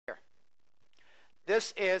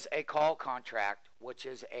This is a call contract, which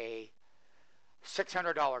is a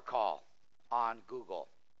 $600 call on Google.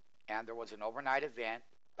 And there was an overnight event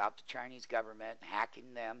about the Chinese government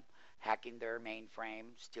hacking them, hacking their mainframe,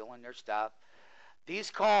 stealing their stuff.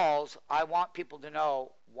 These calls, I want people to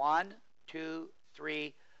know, 1, 2,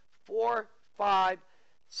 3, 4, 5,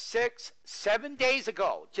 6, 7 days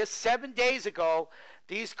ago, just 7 days ago,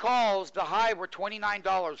 these calls, the high were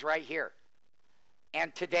 $29 right here.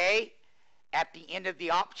 And today, at the end of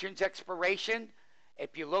the options expiration,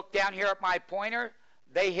 if you look down here at my pointer,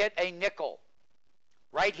 they hit a nickel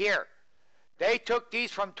right here. They took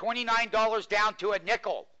these from $29 down to a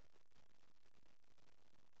nickel.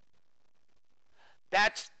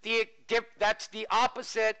 That's the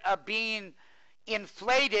opposite of being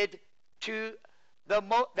inflated to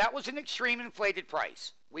that was an extreme inflated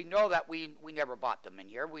price. We know that we never bought them in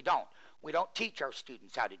here. We don't. We don't teach our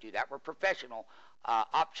students how to do that. We're professional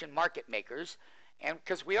option market makers. And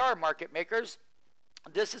because we are market makers,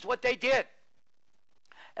 this is what they did.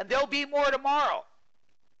 And there'll be more tomorrow.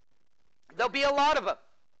 There'll be a lot of them.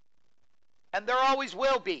 And there always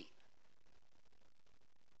will be.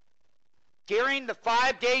 During the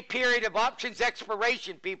 5-day period of options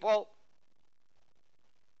expiration, people,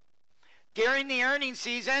 during the earnings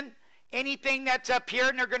season, anything that's up here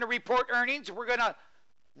and they're going to report earnings, we're going to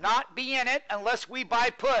not be in it unless we buy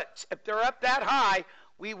puts. If they're up that high,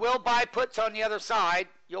 we will buy puts on the other side.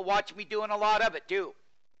 You'll watch me doing a lot of it too.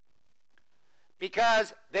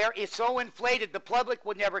 Because there is so inflated, the public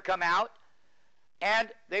would never come out. And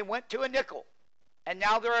they went to a nickel. And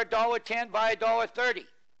now they're $1.10 by $1.30.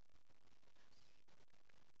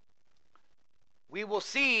 We will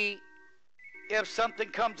see if something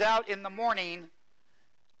comes out in the morning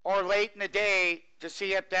or late in the day to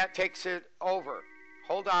see if that takes it over.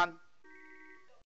 Hold on.